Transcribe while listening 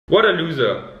What a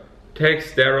loser.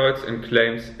 Takes steroids and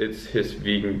claims it's his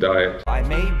vegan diet. I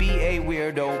may be a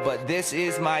weirdo, but this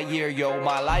is my year, yo.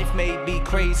 My life may be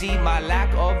crazy. My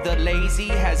lack of the lazy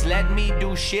has let me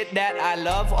do shit that I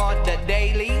love on the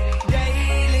daily.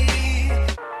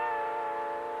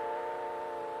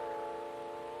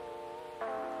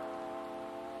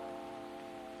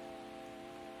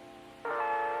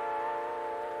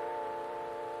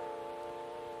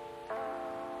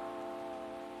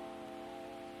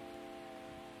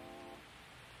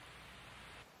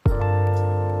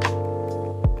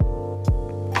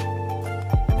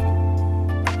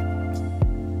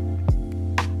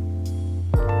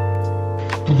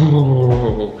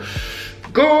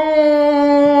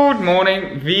 Good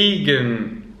morning,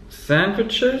 vegan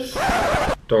sandwiches.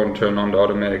 Don't turn on the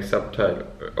automatic subtitle,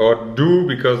 or do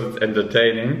because it's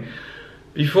entertaining.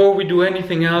 Before we do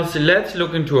anything else, let's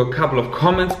look into a couple of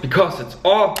comments because it's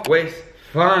always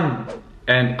fun.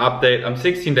 And update, I'm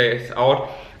 16 days out.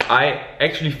 I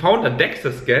actually found a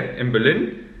DEXA scan in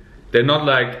Berlin. They're not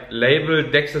like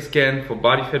labeled DEXA scan for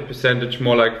body fat percentage,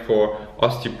 more like for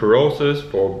osteoporosis,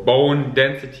 for bone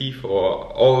density, for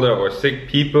older or sick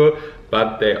people.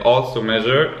 But they also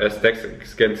measure, as DEXA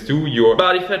scans do, your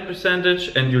body fat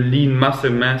percentage and your lean muscle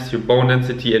mass, your bone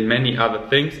density and many other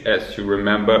things, as you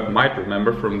might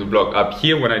remember from the vlog up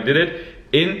here when I did it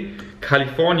in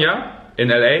California, in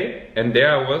LA. And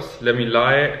there I was, let me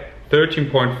lie,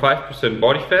 13.5%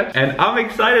 body fat, and I'm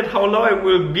excited how low I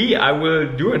will be. I will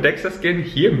do a DEXA scan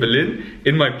here in Berlin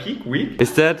in my peak week.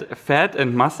 Is that fat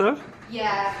and muscle?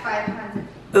 Yeah, 500.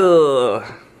 Ugh.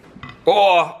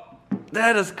 Oh,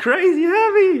 that is crazy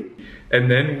heavy. And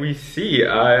then we see,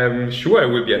 I'm sure I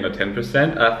will be under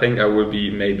 10%. I think I will be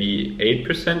maybe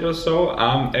 8% or so.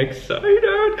 I'm excited.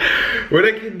 When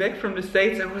I came back from the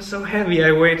States, I was so heavy.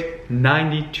 I weighed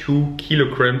 92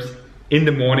 kilograms in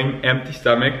the morning, empty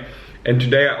stomach. And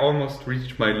today I almost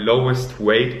reached my lowest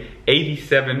weight,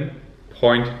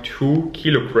 87.2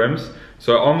 kilograms.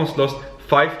 So I almost lost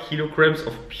 5 kilograms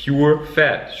of pure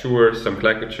fat. Sure, some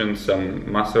glycogen,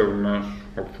 some muscle mass,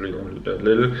 hopefully only that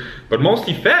little, but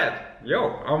mostly fat.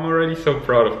 Yo, I'm already so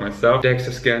proud of myself.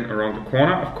 DEXA scan around the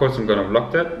corner. Of course I'm gonna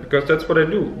vlog that because that's what I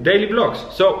do, daily vlogs.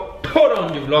 So put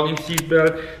on your vlogging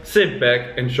seatbelt, sit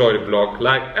back, enjoy the vlog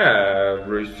like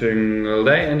every single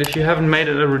day. And if you haven't made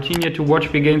it a routine yet to watch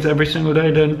Vegains every single day,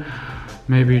 then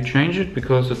maybe change it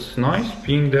because it's nice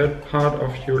being that part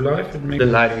of your life. The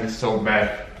lighting is so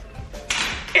bad.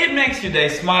 It makes your day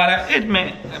smarter. It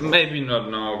maybe not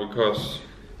now because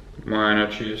my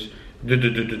energy is but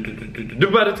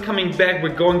it's coming back. We're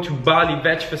going to Bali,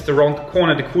 Veg Fest around the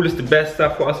corner. The coolest, the best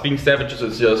stuff for us being savages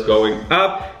is just going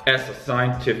up as a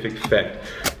scientific fact.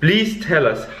 Please tell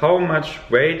us how much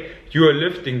weight you are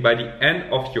lifting by the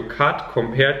end of your cut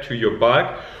compared to your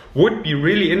bulk. Would be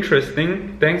really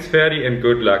interesting. Thanks Ferdi and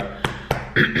good luck.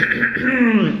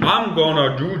 I'm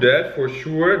gonna do that for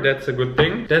sure. That's a good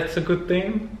thing. That's a good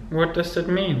thing? What does that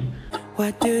mean?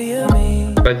 What do you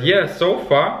mean? But yeah, so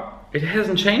far it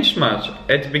hasn't changed much.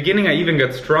 At the beginning I even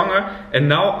got stronger, and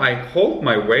now I hold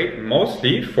my weight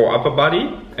mostly for upper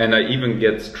body, and I even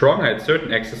get stronger at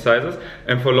certain exercises,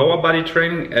 and for lower body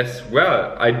training as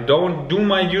well. I don't do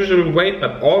my usual weight,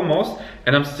 but almost,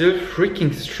 and I'm still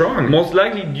freaking strong. Most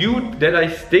likely due that I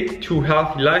stick to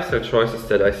healthy lifestyle choices,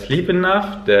 that I sleep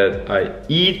enough, that I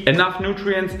eat enough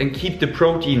nutrients and keep the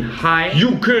protein high.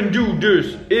 You can do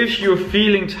this! If you're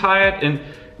feeling tired and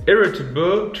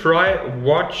irritable, try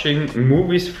watching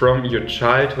movies from your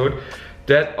childhood.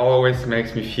 That always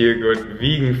makes me feel good.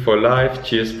 Vegan for life,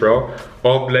 cheers bro.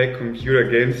 Or play computer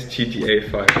games, GTA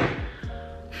 5.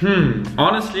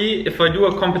 Honestly, if I do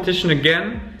a competition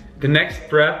again, the next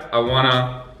prep I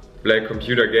wanna play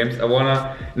computer games. I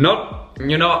wanna not,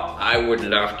 you know, I would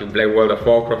love to play World of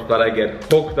Warcraft, but I get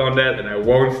hooked on that and I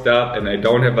won't stop, and I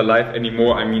don't have a life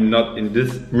anymore. I mean, not in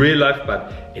this real life,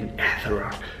 but in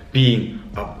Azeroth. Being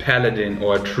a paladin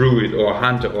or a druid or a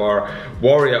hunter or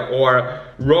warrior or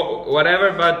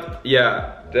whatever, but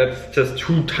yeah, that's just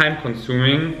too time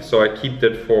consuming, so I keep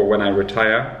that for when I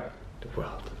retire. The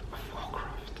World of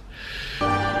Warcraft.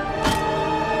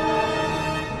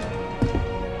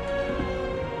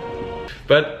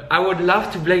 But I would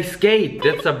love to play Skate.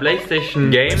 That's a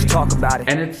PlayStation game. Talk about it.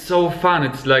 And it's so fun.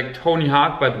 It's like Tony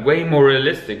Hawk, but way more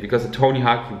realistic, because Tony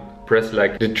Hawk press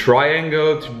like the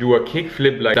triangle to do a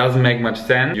kickflip, like doesn't make much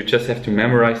sense. You just have to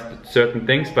memorize certain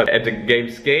things, but at the game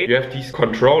scale you have these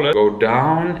controllers. Go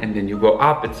down and then you go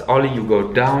up, it's ollie, you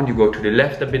go down, you go to the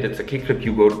left a bit, it's a kickflip,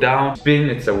 you go down, spin,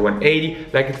 it's a 180.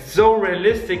 Like it's so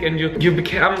realistic, and you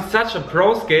become such a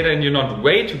pro skater, and you're not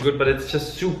way too good, but it's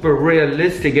just super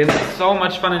realistic and it's so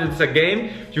much fun, and it's a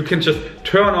game you can just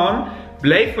turn on,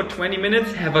 play for 20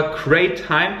 minutes, have a great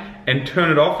time, and turn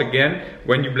it off again.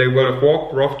 When you play World of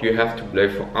Warcraft, you have to play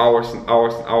for hours and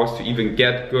hours and hours to even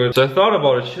get good. So I thought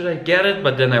about it, should I get it?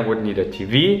 But then I would need a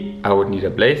TV, I would need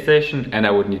a PlayStation, and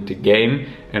I would need the game.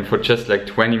 And for just like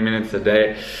 20 minutes a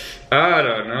day, I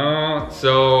don't know.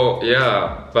 So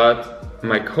yeah, but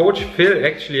my coach Phil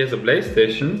actually has a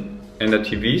PlayStation and a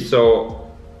TV,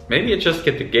 so maybe I just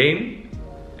get the game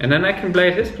and then I can play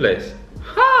at his place.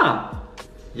 Huh!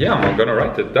 Yeah, I'm gonna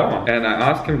write it down. And I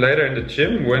asked him later in the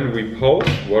gym when we post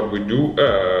what we do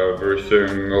every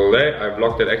single day. I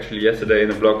vlogged it actually yesterday in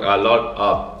the vlog a lot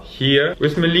up here.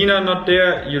 With Melina not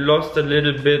there, you lost a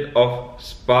little bit of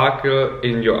sparkle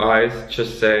in your eyes.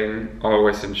 Just saying,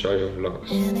 always enjoy your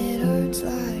vlogs. And it hurts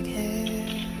like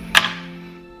hell.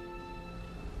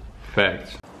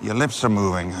 Facts. Your lips are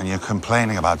moving and you're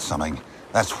complaining about something.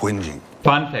 That's whinging.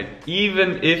 Fun fact,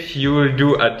 even if you will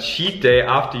do a cheat day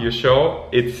after your show,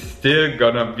 it's still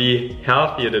gonna be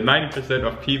healthier than 90%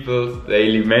 of people's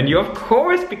daily menu. Of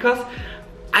course, because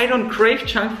I don't crave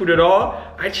junk food at all.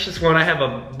 I just wanna have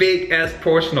a big ass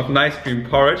portion of nice cream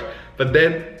porridge, but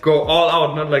then go all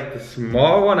out, not like the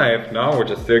small one I have now,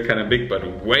 which is still kinda big, but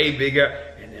way bigger.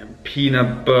 And then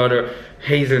peanut butter,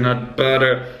 hazelnut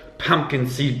butter, pumpkin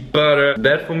seed butter.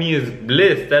 That for me is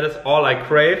bliss, that is all I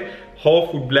crave.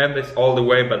 Whole food plant-based all the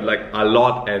way, but like a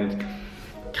lot and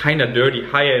kind of dirty,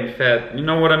 higher in fat. You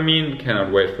know what I mean?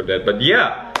 Cannot wait for that. But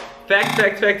yeah, fact,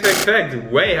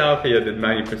 way healthier than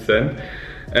 90%.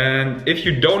 And if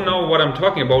you don't know what I'm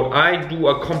talking about, I do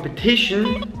a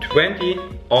competition 20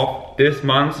 of this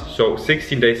month, so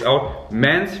 16 days out,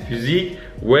 men's physique,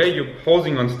 where you're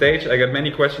posing on stage. I got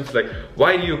many questions like,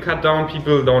 why do you cut down?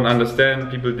 People don't understand,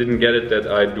 people didn't get it that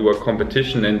I do a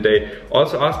competition, and they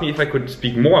also asked me if I could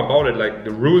speak more about it, like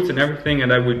the rules and everything,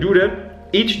 and I will do that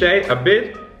each day a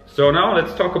bit. So now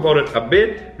let's talk about it a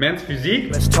bit. Men's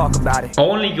physique. Let's talk about it.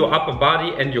 Only your upper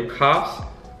body and your calves,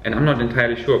 and I'm not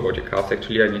entirely sure about your calves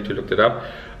actually, I need to look that up,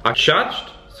 are judged.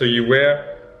 So you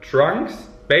wear trunks,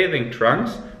 bathing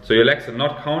trunks, so your legs are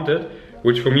not counted,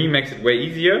 which for me makes it way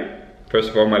easier. First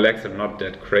of all, my legs are not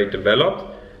that great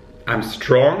developed. I'm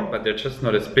strong, but they're just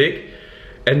not as big.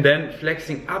 And then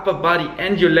flexing upper body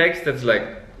and your legs, that's like,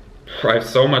 I have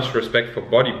so much respect for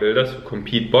bodybuilders who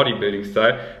compete bodybuilding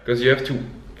style, because you have to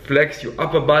flex your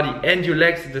upper body and your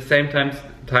legs at the same time.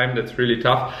 That's really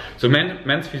tough. So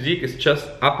men's physique is just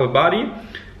upper body,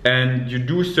 and you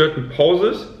do certain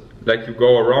poses, like you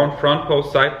go around, front pose,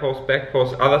 side pose, back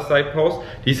pose, other side pose.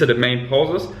 These are the main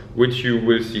poses, which you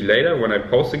will see later when I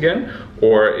post again,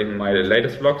 or in my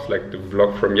latest vlogs, like the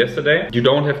vlog from yesterday. You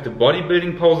don't have the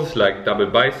bodybuilding poses like double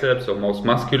biceps or most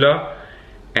muscular.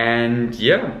 And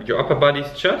yeah, your upper body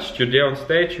is judged, you're there on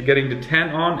stage, you're getting the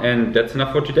tan on, and that's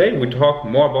enough for today. We talk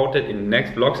more about it in the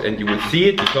next vlogs, and you will see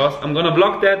it because I'm gonna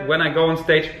vlog that when I go on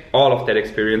stage. All of that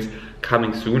experience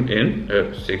coming soon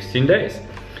in 16 days.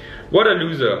 What a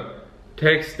loser.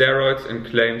 Takes steroids and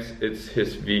claims it's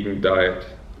his vegan diet.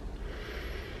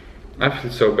 I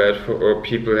feel so bad for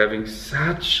people having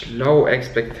such low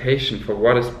expectation for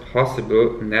what is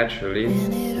possible naturally.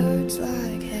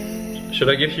 Should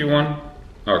I give you one?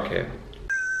 Okay.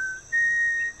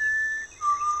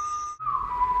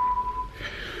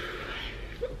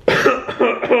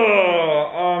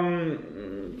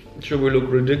 Should we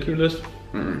look ridiculous?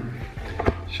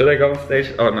 Should I go on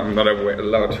stage? Oh no, I'm not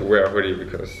allowed to wear a hoodie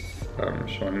because I'm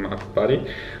showing my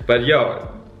body. But yo,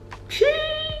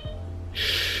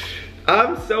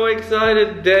 I'm so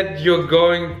excited that you're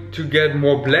going to get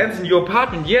more plants in your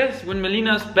apartment. Yes, when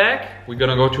Melina's back, we're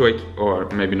gonna go to a, or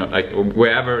maybe not, like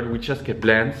wherever, we just get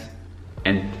plants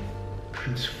and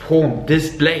transform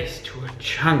this place to a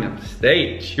jungle.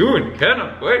 Stay tuned,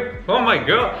 cannot wait for my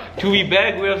girl to be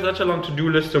back. We have such a long to-do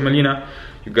list, so Melina,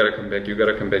 you gotta come back, you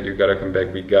gotta come back, you gotta come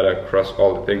back. We gotta cross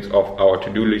all the things off our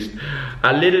to-do list.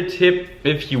 A little tip,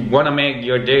 if you wanna make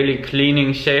your daily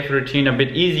cleaning shave routine a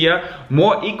bit easier,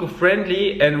 more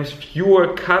eco-friendly and with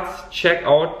fewer cuts, check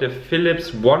out the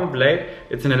Philips One Blade.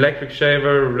 It's an electric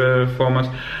shaver format.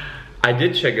 I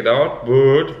did check it out,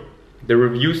 but the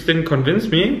reviews didn't convince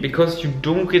me because you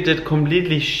don't get that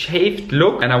completely shaved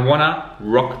look, and I wanna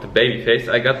rock the baby face.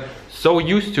 I got so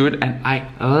used to it and I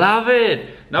love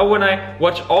it. Now when I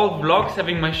watch all vlogs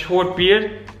having my short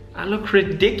beard, I look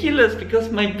ridiculous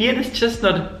because my beard is just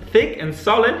not thick and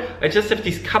solid. I just have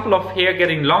these couple of hair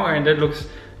getting longer and that looks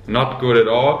not good at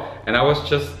all. And I was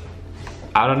just,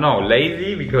 I don't know,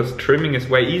 lazy because trimming is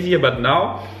way easier, but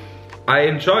now I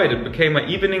enjoy it. It became my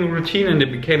evening routine and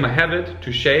it became a habit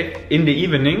to shave in the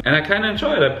evening. And I kind of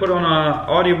enjoy it. I put on an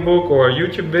audiobook or a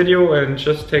YouTube video and it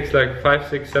just takes like 5,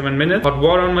 6, 7 minutes. Hot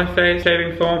water on my face,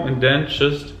 shaving foam, and then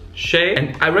just shave.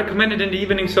 And I recommend it in the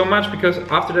evening so much because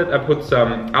after that I put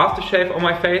some aftershave on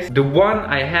my face. The one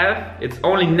I have, it's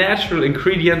only natural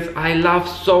ingredients I love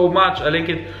so much. I link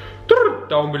it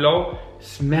down below.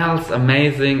 Smells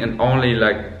amazing and only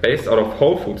like based out of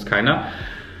Whole Foods kinda.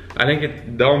 I link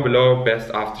it down below.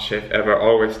 Best aftershave ever.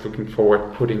 Always looking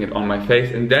forward putting it on my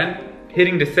face and then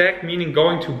hitting the sack, meaning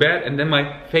going to bed, and then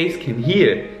my face can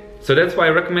heal. So that's why I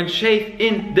recommend shave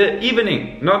in the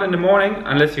evening, not in the morning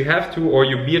unless you have to, or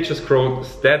your beard just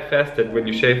grows that fast that when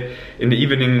you shave in the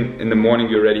evening, in the morning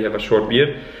you already have a short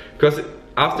beard. Because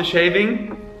after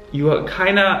shaving, you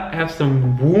kinda have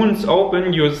some wounds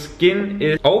open, your skin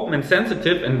is open and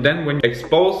sensitive, and then when you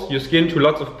expose your skin to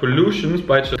lots of pollutions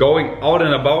by just going out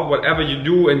and about, whatever you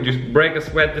do, and you break a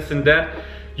sweat, this and that,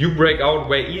 you break out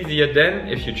way easier than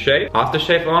if you shave. After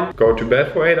shave on, go to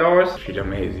bed for 8 hours, feel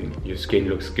amazing, your skin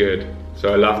looks good.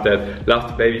 So I love that, love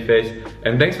the baby face.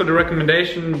 And thanks for the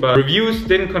recommendation, but reviews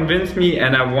didn't convince me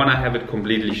and I wanna have it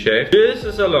completely shaved. This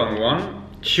is a long one.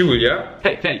 Julia.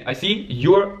 Hey Fanny, I see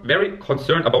you're very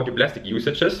concerned about your plastic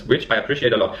usages, which I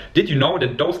appreciate a lot. Did you know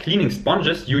that those cleaning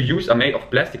sponges you use are made of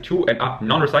plastic too and are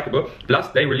non-recyclable? Plus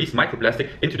they release microplastic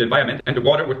into the environment and the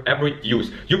water with every use.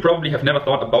 You probably have never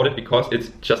thought about it because it's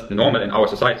just normal in our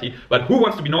society, but who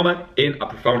wants to be normal in a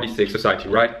profoundly sick society,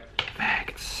 right?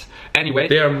 Facts. Anyway,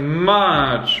 there are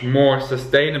much more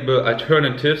sustainable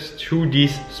alternatives to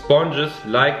these sponges,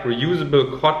 like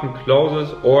reusable cotton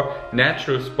clothes or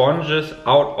natural sponges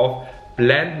out of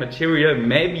plant material.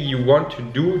 Maybe you want to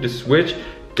do the switch.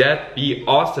 That'd be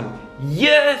awesome.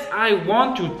 Yes, I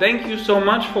want to. Thank you so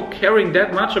much for caring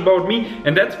that much about me.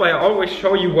 And that's why I always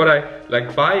show you what I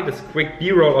like buy, this quick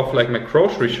B-roll of like my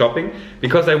grocery shopping,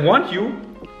 because I want you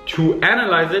to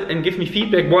analyze it and give me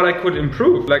feedback what I could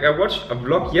improve. Like I watched a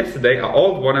vlog yesterday, an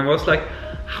old one, and I was like,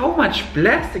 how much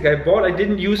plastic I bought. I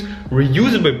didn't use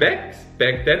reusable bags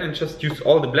back then and just used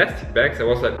all the plastic bags. I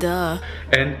was like, duh.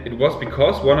 And it was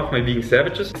because one of my vegan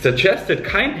savages suggested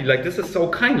kindly, like this is so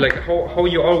kind, like how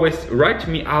you always write to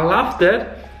me. I love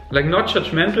that. Like not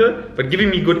judgmental, but giving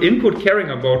me good input,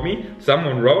 caring about me.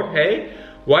 Someone wrote, hey,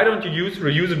 why don't you use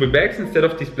reusable bags instead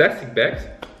of these plastic bags?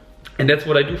 And that's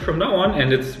what I do from now on,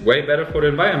 and it's way better for the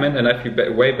environment, and I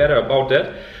feel way better about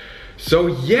that. So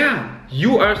yeah,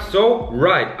 you are so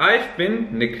right. I've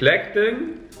been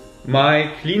neglecting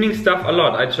my cleaning stuff a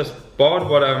lot. I just bought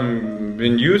what I've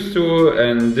been used to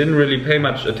and didn't really pay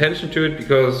much attention to it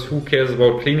because who cares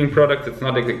about cleaning products? It's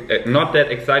not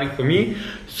that exciting for me.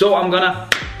 So I'm gonna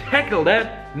tackle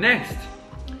that next.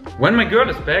 When my girl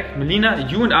is back, Melina,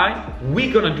 you and I,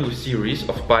 we're gonna do a series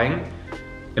of buying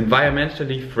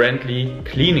environmentally friendly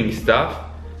cleaning stuff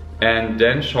and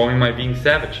then showing my vegan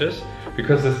savages,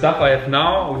 because the stuff I have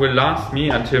now will last me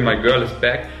until my girl is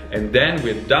back, and then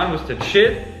we're done with that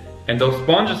shit. And those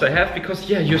sponges I have, because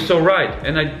yeah, you're so right,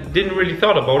 and I didn't really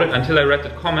thought about it until I read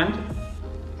that comment.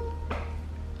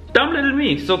 Dumb little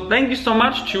me. So thank you so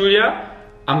much, Julia.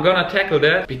 I'm gonna tackle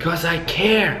that because I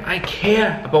care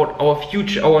about our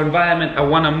future, our environment. I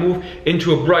wanna move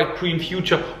into a bright green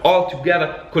future all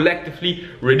together, collectively.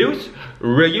 Reduce,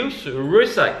 reuse,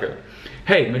 recycle.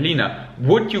 Hey Melina,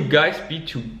 would you guys be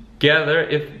together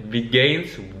if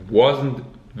Vegains wasn't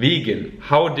vegan?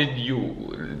 How did you,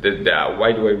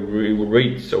 why do I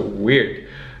read so weird?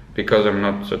 Because I'm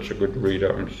not such a good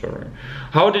reader, I'm sorry.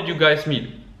 How did you guys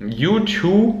meet? You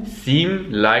two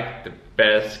seem like the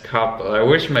best couple. I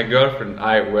wish my girlfriend and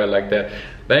I were like that.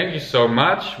 Thank you so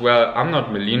much. Well, I'm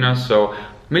not Melina, so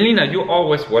Melina, you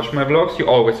always watch my vlogs, you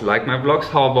always like my vlogs.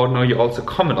 How about now you also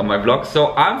comment on my vlogs?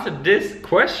 So answer this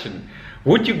question.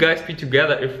 Would you guys be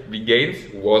together if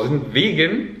Vegains wasn't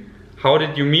vegan? How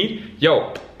did you meet?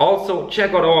 Yo, also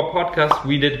check out our podcast.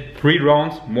 We did 3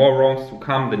 rounds, more rounds to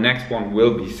come. The next one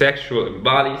will be sexual in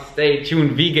Bali. Stay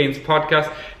tuned, Vegains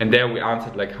podcast. And there we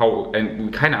answered like how, and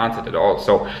we kind of answered it all.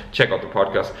 So check out the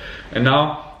podcast. And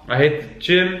now I hit the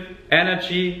gym.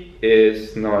 Energy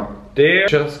is not there.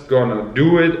 Just gonna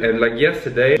do it. And like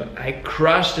yesterday, I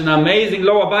crushed an amazing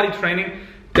lower body training.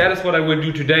 That is what I will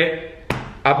do today.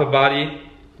 Upper body,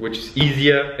 which is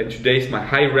easier. And today's my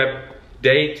high rep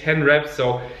day, 10 reps,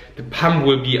 so the pump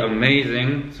will be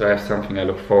amazing. So I have something I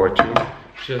look forward to.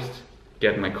 Just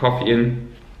get my coffee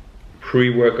in,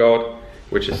 pre-workout,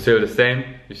 which is still the same.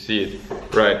 You see it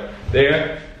right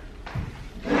there.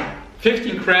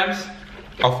 15 grams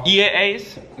of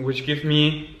EAAs, which give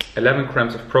me 11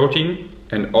 grams of protein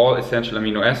and all essential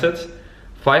amino acids,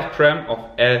 5 grams of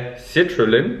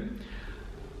L-citrulline,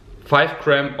 5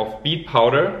 grams of beet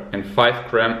powder, and 5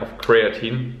 grams of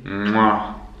creatine.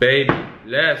 Mwah. Baby,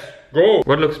 let's go!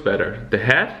 What looks better, the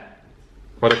head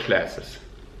or the glasses?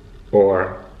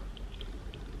 Or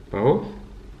both?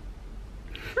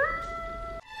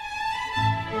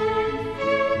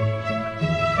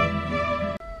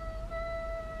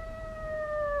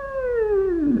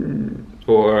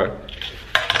 Or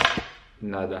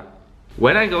nada.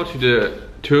 When I go to the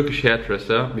Turkish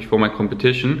hairdresser before my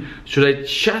competition, should I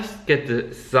just get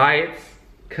the sides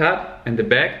cut and the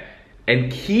back and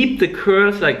keep the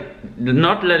curls, like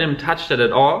not let him touch that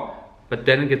at all, but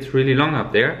then it gets really long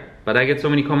up there? But I get so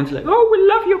many comments like, oh, we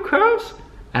love your curls,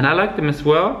 and I like them as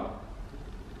well,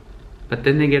 but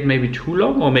then they get maybe too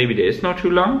long, or maybe there is not too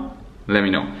long. Let me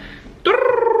know.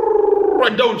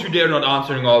 And don't you dare not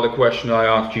answering all the questions I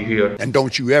asked you here. And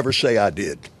don't you ever say I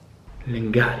did.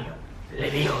 Lingardium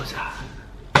Leviosa.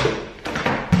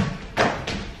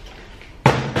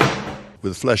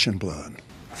 With flesh and blood.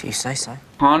 If you say so.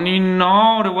 Honey,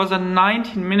 no, there was a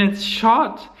 19-minute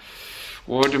shot.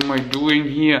 What am I doing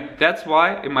here? That's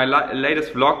why in my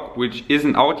latest vlog, which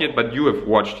isn't out yet, but you have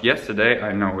watched yesterday,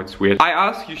 I know it's weird, I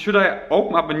asked you, should I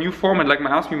open up a new format like my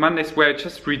Ask Me Mondays, where I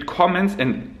just read comments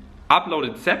and upload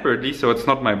it separately, so it's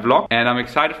not my vlog. And I'm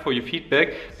excited for your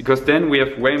feedback, because then we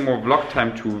have way more vlog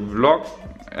time to vlog,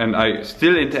 and I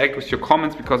still interact with your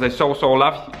comments, because I so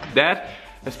love that,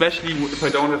 especially if I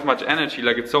don't have much energy.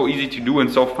 Like, it's so easy to do and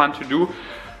so fun to do.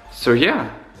 So yeah,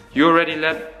 you already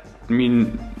let me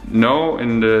know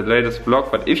in the latest vlog,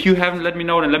 but if you haven't let me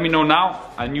know, then let me know now.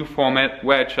 A new format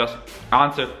where I just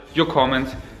answer your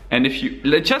comments. And if you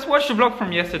just watch the vlog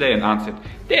from yesterday and answer it.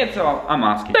 That's all I'm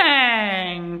asking.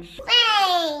 Thanks!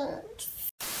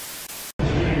 Thanks!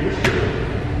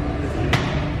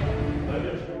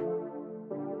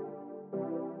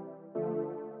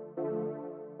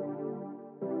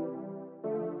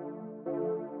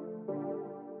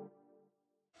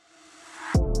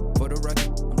 For the record,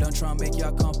 I'm done trying to make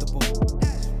y'all comfortable.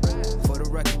 For the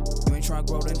record, you ain't trying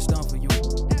to grow, then it's done for you.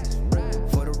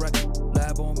 For the record,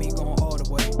 lab on me going all the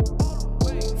way.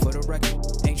 For the record,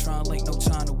 ain't trying to link, no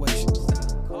time to waste.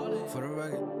 For the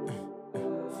record,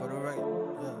 for the record,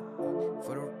 yeah.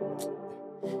 For the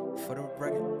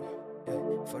record, yeah.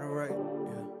 For the record,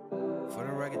 yeah. For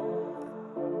the record,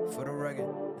 for the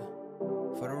record,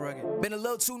 for the record. Been a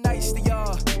little too nice to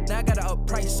y'all. Now I gotta up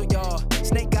price for y'all.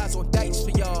 Snake eyes on dice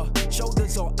for y'all.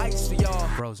 Shoulders on ice for y'all.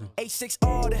 Frozen. 8-6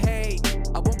 all the hate.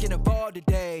 I won't get involved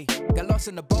today. Got lost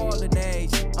in the ballin'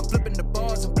 age. I'm flipping the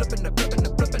bars. I'm flipping the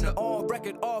on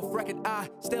record, off record. I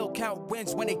still count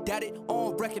wins when they doubt it.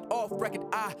 On record, off record.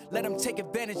 I let them take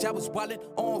advantage. I was wildin'.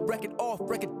 On record, off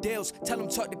record deals. Tell them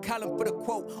talk to Colin for the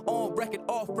quote. On record,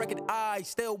 off record. I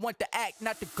still want the act,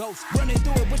 not the ghost. Running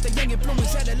through it with the young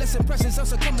influence. Adolescent presence.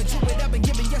 Also coming to it. I've been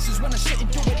giving yeses when I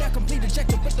shouldn't do it. I complete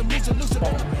ejected with the loser.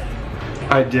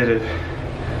 I did it.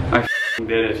 I f***ing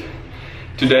did it.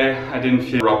 Today I didn't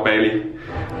feel Rob Bailey,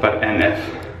 but NF.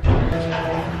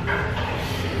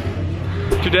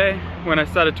 Today, when I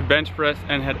started to bench press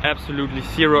and had absolutely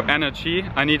zero energy,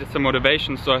 I needed some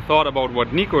motivation, so I thought about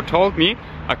what Nico told me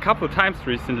a couple times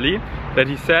recently, that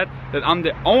he said that I'm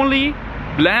the only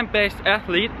plant-based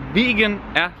athlete, vegan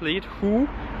athlete, who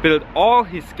built all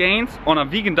his gains on a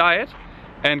vegan diet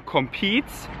and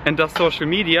competes and does social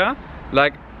media.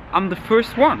 Like, I'm the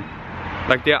first one.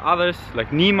 Like, there are others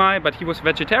like Nimai, but he was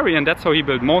vegetarian, that's how he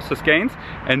built most of his gains.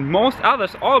 And most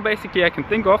others, all basically I can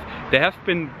think of, they have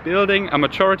been building a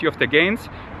majority of their gains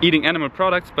eating animal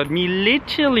products, but me,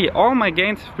 literally all my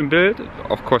gains have been built,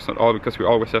 of course not all because we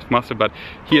always have muscle, but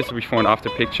here's the before and after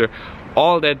picture.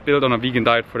 All that built on a vegan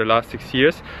diet for the last 6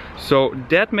 years. So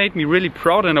that made me really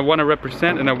proud, and I want to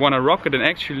represent and I want to rock it and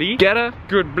actually get a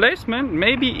good placement,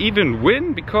 maybe even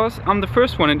win, because I'm the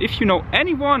first one. And if you know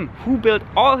anyone who built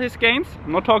all his gains,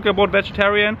 I'm not talking about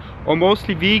vegetarian or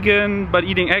mostly vegan but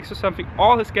eating eggs or something,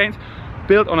 all his gains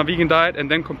built on a vegan diet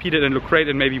and then competed and look great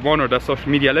and maybe won or does social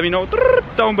media, let me know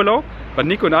down below. But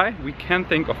Nico and I, we can't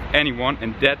think of anyone,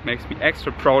 and that makes me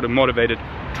extra proud and motivated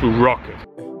to rock it.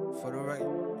 For the record,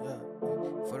 yeah.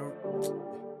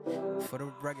 For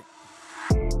the record.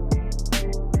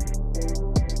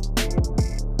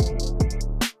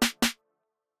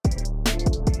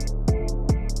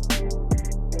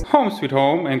 Home sweet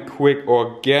home and quick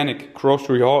organic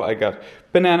grocery haul. I got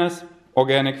bananas,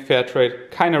 organic, fair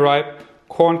trade, kinda ripe,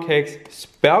 corn cakes,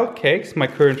 spelt cakes, my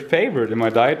current favorite in my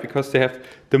diet because they have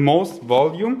the most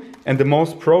volume and the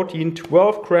most protein,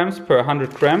 12 grams per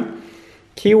 100 gram.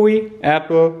 Kiwi,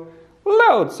 apple,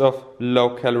 loads of low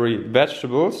calorie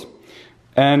vegetables.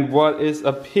 And what is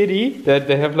a pity that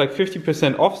they have like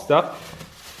 50% off stuff,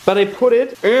 but they put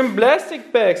it in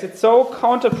plastic bags. It's so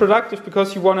counterproductive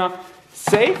because you wanna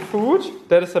save food.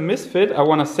 That is a misfit. I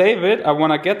wanna save it, I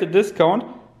wanna get the discount,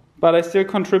 but I still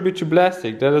contribute to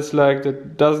plastic. That is like,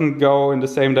 that doesn't go in the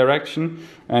same direction.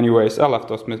 Anyways, I love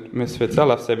those misfits, I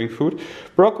love saving food.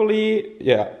 Broccoli,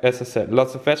 yeah, as I said,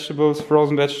 lots of vegetables,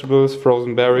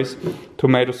 frozen berries,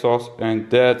 tomato sauce, and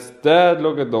that's that.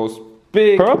 Look at those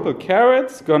big purple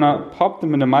carrots, gonna pop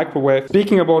them in the microwave.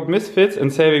 Speaking about misfits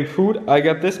and saving food, I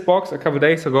got this box a couple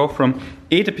days ago from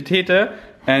Ete Petete.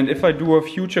 And if I do a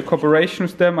future cooperation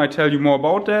with them, I tell you more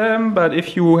about them. But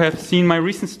if you have seen my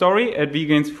recent story at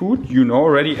Vegains Food, you know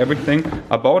already everything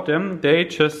about them. They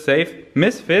just save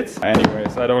misfits.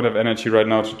 Anyways, I don't have energy right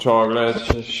now to talk. Let's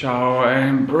just shower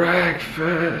and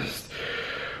breakfast.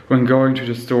 When going to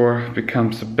the store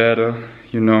becomes a battle,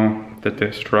 you know that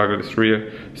the struggle is real.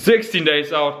 16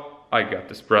 days out, I got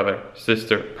this brother,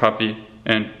 sister, puppy,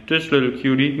 and this little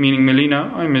cutie, meaning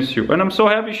Melina. I miss you. And I'm so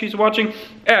happy she's watching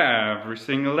every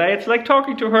single day. It's like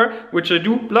talking to her, which I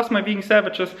do. Plus my vegan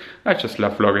savages. I just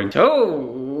love vlogging.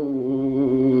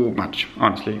 So much,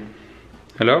 honestly.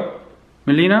 Hello?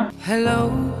 Melina?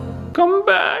 Hello. Come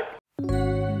back.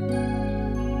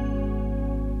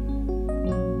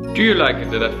 Do you like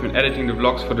it that I've been editing the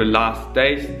vlogs for the last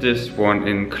days? This one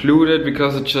included,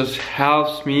 because it just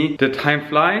helps me. The time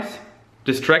flies.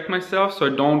 Distract myself so I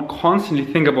don't constantly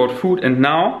think about food. And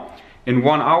now, in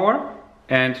 1 hour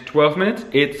and 12 minutes,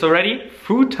 it's already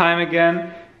food time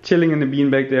again. Chilling in the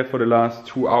beanbag there for the last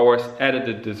 2 hours.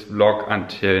 Edited this vlog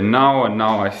until now, and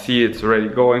now I see it's already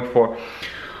going for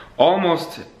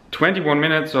almost 21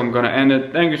 minutes, so I'm gonna end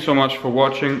it. Thank you so much for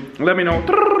watching. Let me know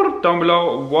down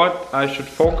below what I should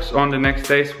focus on the next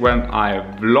days when I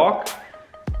vlog.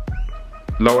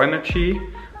 Low energy.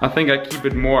 I think I keep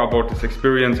it more about this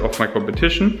experience of my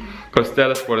competition, because that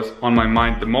is what is on my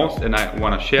mind the most and I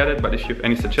want to share it. But if you have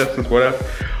any suggestions, whatever,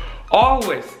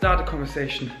 always start a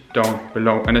conversation down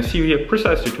below. And I see you here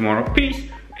precisely tomorrow. Peace.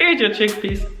 Eat your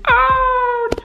chickpeas. Ah!